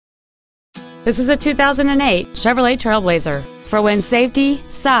This is a 2008 Chevrolet TrailBlazer for when safety,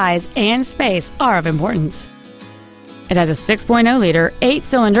 size, and space are of importance. It has a 6.0-liter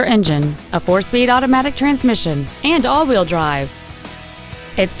 8-cylinder engine, a 4-speed automatic transmission, and all-wheel drive.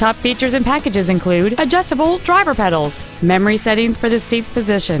 Its top features and packages include adjustable driver pedals, memory settings for the seat's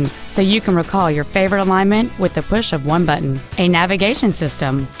positions so you can recall your favorite alignment with the push of one button, a navigation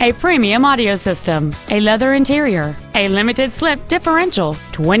system, a premium audio system, a leather interior, a limited slip differential,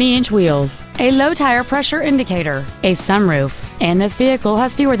 20-inch wheels, a low tire pressure indicator, a sunroof, and this vehicle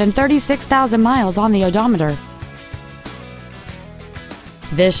has fewer than 36,000 miles on the odometer.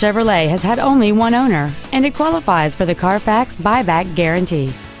 This Chevrolet has had only one owner, and it qualifies for the Carfax buyback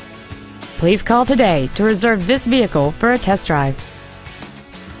guarantee. Please call today to reserve this vehicle for a test drive.